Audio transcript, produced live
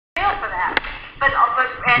jail for that.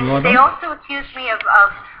 And they also accused me of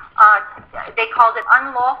they called it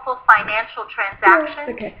unlawful financial transactions.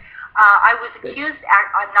 Okay. I was accused,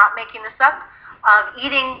 I'm not making this up, of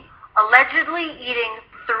allegedly eating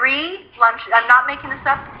 3 lunches, I'm not making this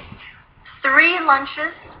up, 3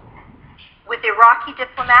 lunches with Iraqi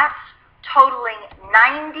diplomats totaling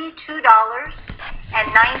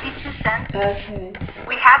 $92.92. Okay.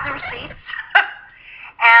 We have the receipts.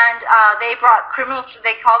 And they brought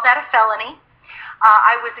they called that a felony.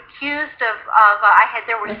 I was accused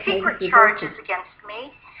there were secret charges against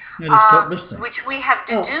me, which we have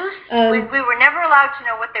deduced. We were never allowed to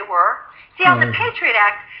know what they were. See, on the Patriot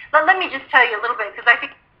Act, let me just tell you a little bit, because I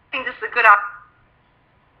think this is a good option.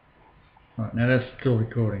 All right, now that's still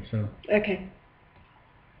recording, so. Okay.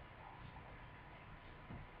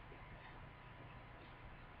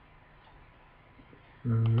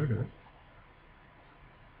 Put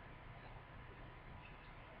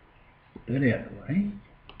that out of the way.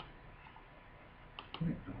 Put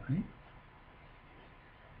it away.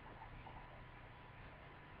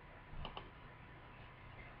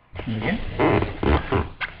 There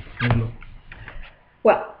we go.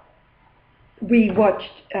 Well, we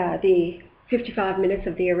watched the 55 minutes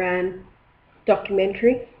of the Iran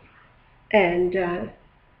documentary, and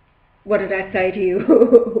what did I say to you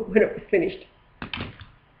when it was finished?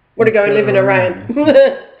 Want to go and live in Iran?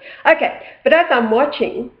 Okay, but as I'm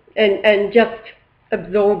watching and just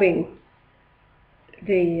absorbing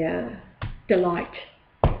the delight,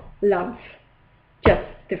 love, just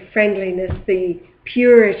the friendliness, the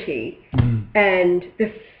purity, and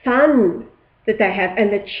the fun that they have,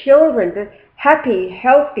 and the children, the happy,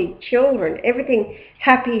 healthy children, everything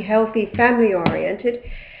happy, healthy, family-oriented.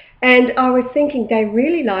 And I was thinking they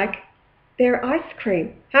really like their ice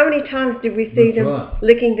cream. How many times did we see them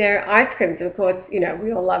licking their ice creams? Of course, you know,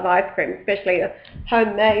 we all love ice cream, especially a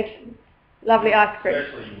homemade, lovely ice cream.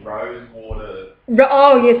 Especially rosewater.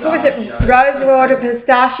 Oh yes, what was it? Rosewater,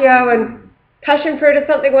 pistachio, and passion fruit or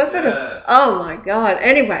something, wasn't it? Oh my God.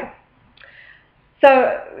 Anyway,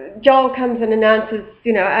 so Joel comes and announces,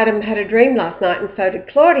 you know, Adam had a dream last night, and so did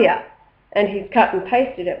Claudia, and he's cut and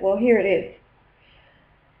pasted it. Well, here it is.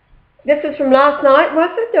 This is from last night, was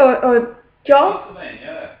it, or Joel?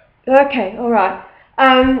 Yeah. Okay, all right.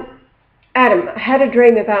 Adam had a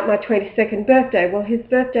dream about my 22nd birthday. Well, his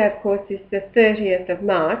birthday, of course, is the 30th of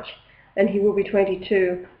March, and he will be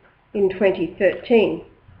 22 in 2013.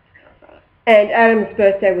 And Adam's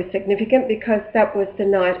birthday was significant because that was the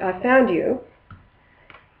night I found you.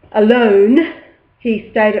 Alone. He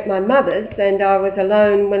stayed at my mother's, and I was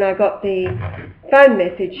alone when I got the phone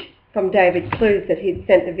message from David Clues that he'd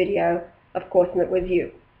sent the video, of course, and it was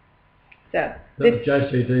you. So that's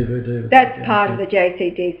JCDVD. That's part of the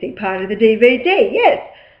JCDC, part of the DVD, yes.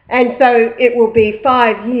 And so it will be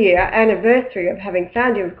 5-year anniversary of having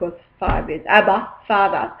found you, of course, 5 years. Abba,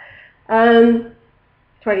 father,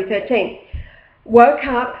 2013. Woke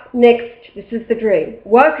up next, this is the dream,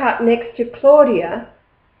 woke up next to Claudia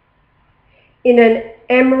in an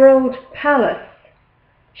emerald palace,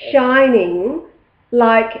 shining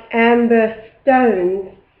like amber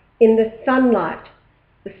stones in the sunlight.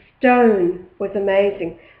 The stone was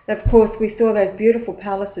amazing. And of course, we saw those beautiful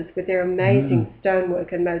palaces with their amazing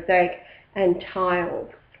stonework and mosaic and tiles.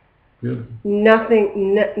 Beautiful.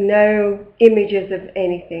 Nothing, no images of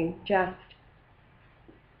anything, just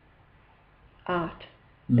art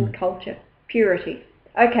and culture, purity.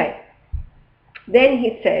 Okay. Then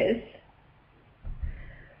he says,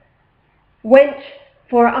 went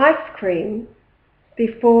for ice cream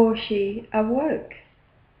before she awoke.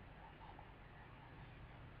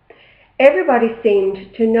 Everybody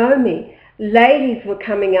seemed to know me. Ladies were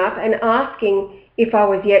coming up and asking if I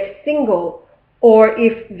was yet single or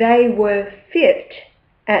if they were fit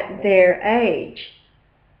at their age.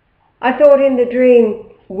 I thought in the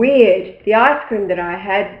dream, weird, the ice cream that I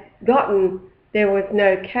had gotten, there was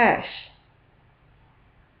no cash.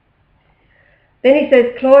 Then he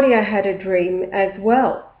says Claudia had a dream as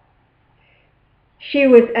well. She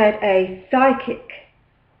was at a psychic.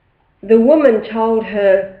 The woman told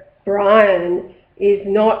her Brian is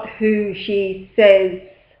not who she says.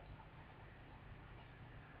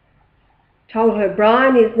 Told her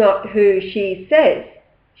Brian is not who she says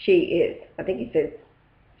she is. I think he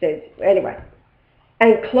says anyway.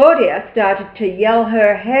 And Claudia started to yell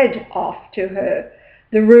her head off to her.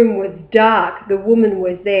 The room was dark. The woman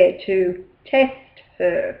was there to test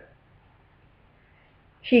her.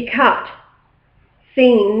 She cut,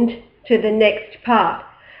 scened to the next part,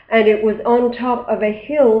 and it was on top of a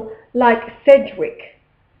hill like Sedgwick.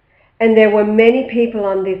 And there were many people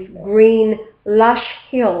on this green, lush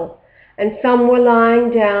hill, and some were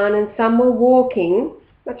lying down and some were walking,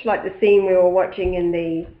 much like the scene we were watching in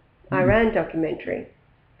the Iran documentary.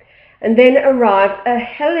 And then arrived a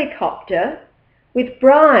helicopter with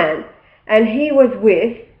Brian, and he was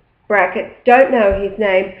with, brackets, don't know his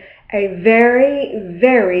name, a very,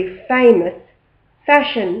 very famous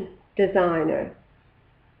fashion designer.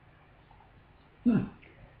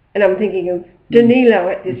 And I'm thinking of Danilo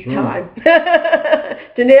at this time.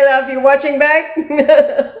 Danilo, if you're watching back.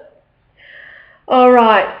 All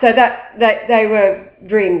right, so that they were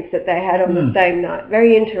dreams that they had on the same night.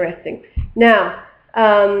 Very interesting. Now,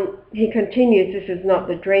 he continues, this is not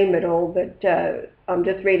the dream at all, but I'm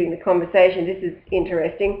just reading the conversation. This is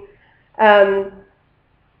interesting.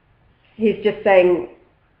 He's just saying,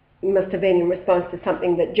 must have been in response to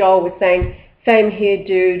something that Joel was saying, same here,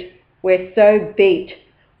 dude, we're so beat.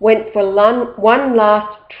 Went for one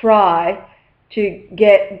last try to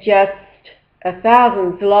get just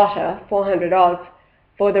 1,000 zloty, 400 odds,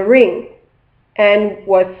 for the ring, and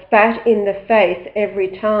was spat in the face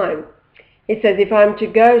every time. He says, if I'm to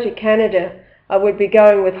go to Canada, I would be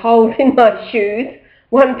going with holes in my shoes,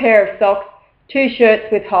 1 pair of socks, 2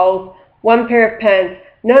 shirts with holes, 1 pair of pants,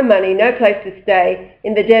 no money, no place to stay,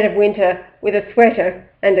 in the dead of winter with a sweater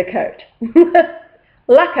and a coat.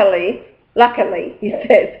 Luckily, he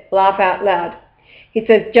says, laugh out loud. He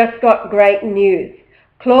says, just got great news.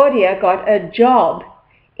 Claudia got a job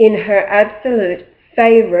in her absolute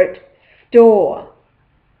favourite store.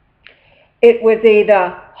 It was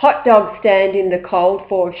either hot dog stand in the cold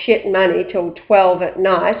for shit money till 12 at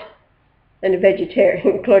night, and a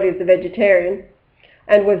vegetarian, Claudia's a vegetarian,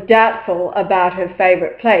 and was doubtful about her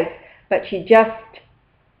favourite place, but she just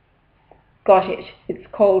got it. It's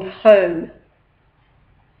called home,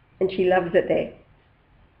 and she loves it there.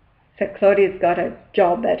 So Claudia's got a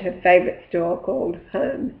job at her favourite store called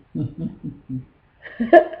home.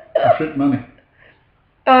 Shit money.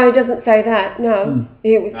 Oh, he doesn't say that, no.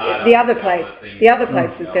 It was, the other place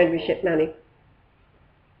was going to be shit money.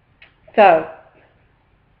 So,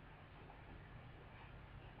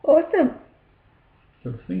 awesome.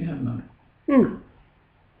 So the thing had money.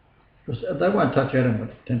 Because they won't touch Adam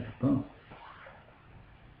with 10 pounds.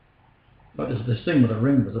 But this thing with the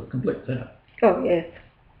ring was a complete setup. Oh, yes.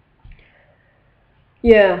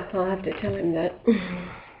 Yeah, I'll have to tell him that.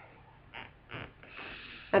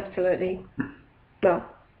 Absolutely. Well,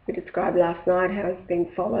 we described last night how he's been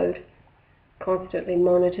followed, constantly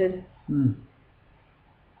monitored.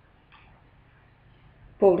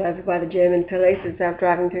 Pulled over by the German police as they were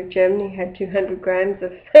driving through Germany. He had 200 grams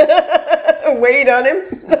of weed on him.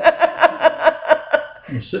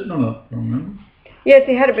 He was sitting on it, I remember. Yes,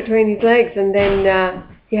 he had it between his legs, and then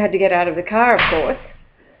he had to get out of the car, of course.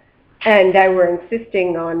 And they were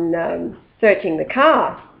insisting on searching the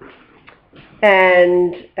car.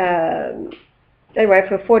 And anyway,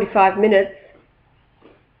 for 45 minutes,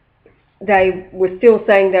 they were still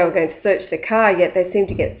saying they were going to search the car, yet they seemed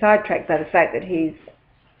to get sidetracked by the fact that he's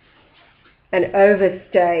an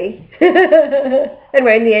overstay.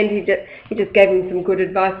 Anyway, in the end, he just gave him some good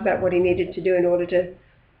advice about what he needed to do in order to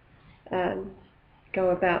go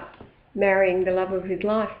about marrying the love of his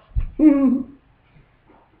life.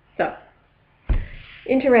 So,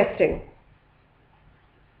 interesting.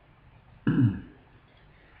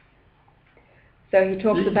 So he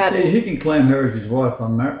talks about... He can claim her as his wife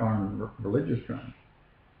on religious grounds.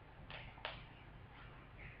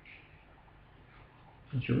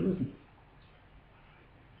 It's your religion.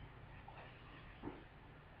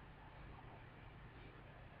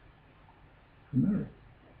 Married.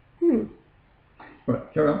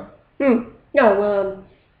 Right, carry on. No, well,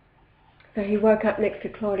 so he woke up next to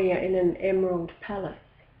Claudia in an emerald palace,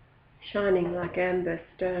 shining like amber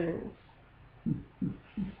stones.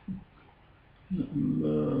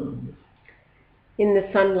 In the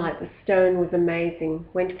sunlight, the stone was amazing.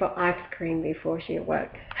 Went for ice cream before she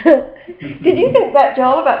awoke. Did you think that,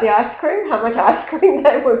 Joel, about the ice cream? How much ice cream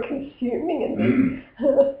they were consuming?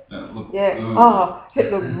 Yeah. Oh,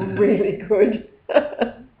 it looked really good.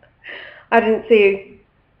 I didn't see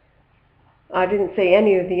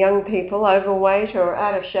any of the young people overweight or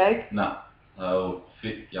out of shape. No. Oh,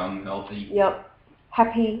 fit, young, healthy. Yep.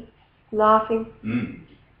 Happy, laughing.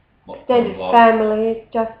 Extended Lots family.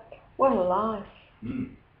 Just, what a life.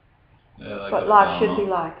 Yeah, What life should be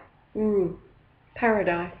like.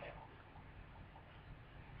 Paradise.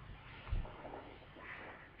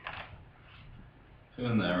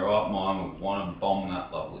 In their right mind would want to bomb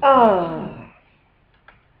that lovely place. Oh.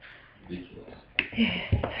 Ridiculous.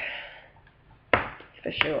 Yes.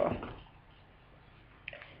 For sure.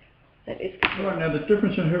 That is for sure. Right, now the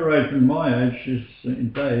difference in her age and my age is,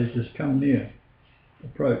 in days, has come near.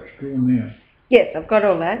 Approach, draw near. Yes, I've got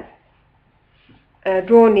all that.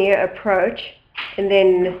 Draw near, approach, and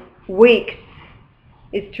then weeks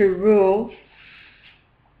is to rule,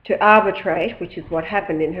 to arbitrate, which is what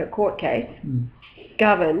happened in her court case,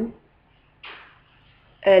 govern,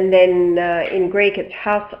 and then in Greek it's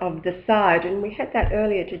house of the side, and we had that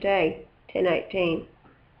earlier today, 1018.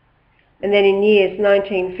 And then in years,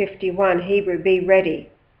 1951, Hebrew, be ready.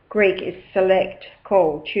 Greek is select,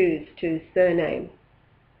 call, choose, to surname.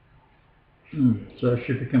 So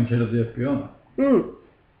she becomes head of the FBI.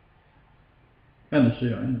 And the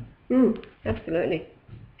CIA. Absolutely.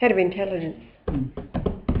 Head of intelligence.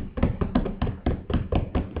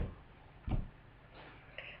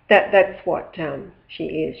 That's what she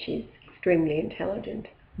is. She's extremely intelligent.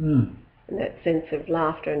 And that sense of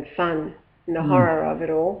laughter and fun and the horror of it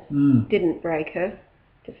all didn't break her,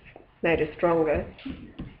 just made her stronger.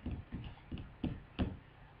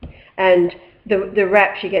 And the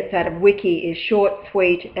rap she gets out of Wiki is short,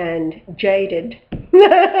 sweet and jaded.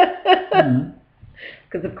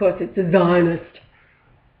 Because of course it's a Zionist.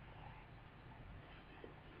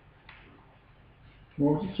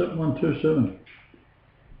 What was it, 7127?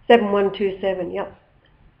 7127, yep.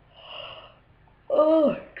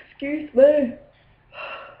 Oh, excuse me.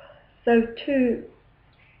 So 2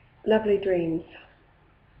 lovely dreams.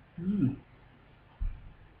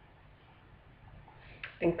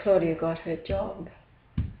 And Claudia got her job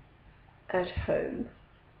at home.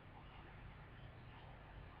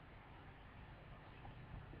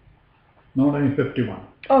 $1951.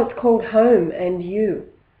 Oh, it's called Home and You.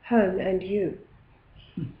 Home and You.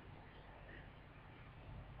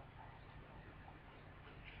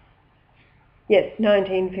 Yes,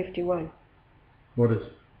 1951. What is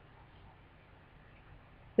it?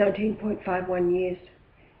 19.51 years.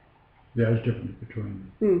 The age difference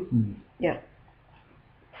between. Yeah.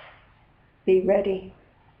 Be ready.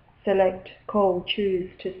 Select, call, choose,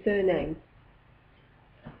 to surname.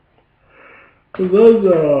 So those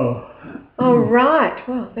are... Oh, right.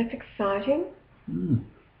 Well, that's exciting.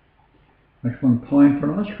 Makes one pine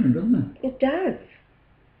for an ice cream, doesn't it? It does.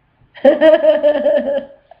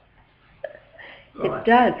 It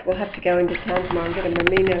does. We'll have to go into town tomorrow and get a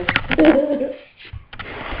Mamino.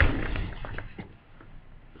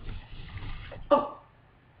 Oh.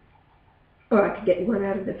 Or I could get you one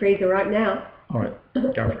out of the freezer right now. All right,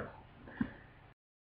 go for it.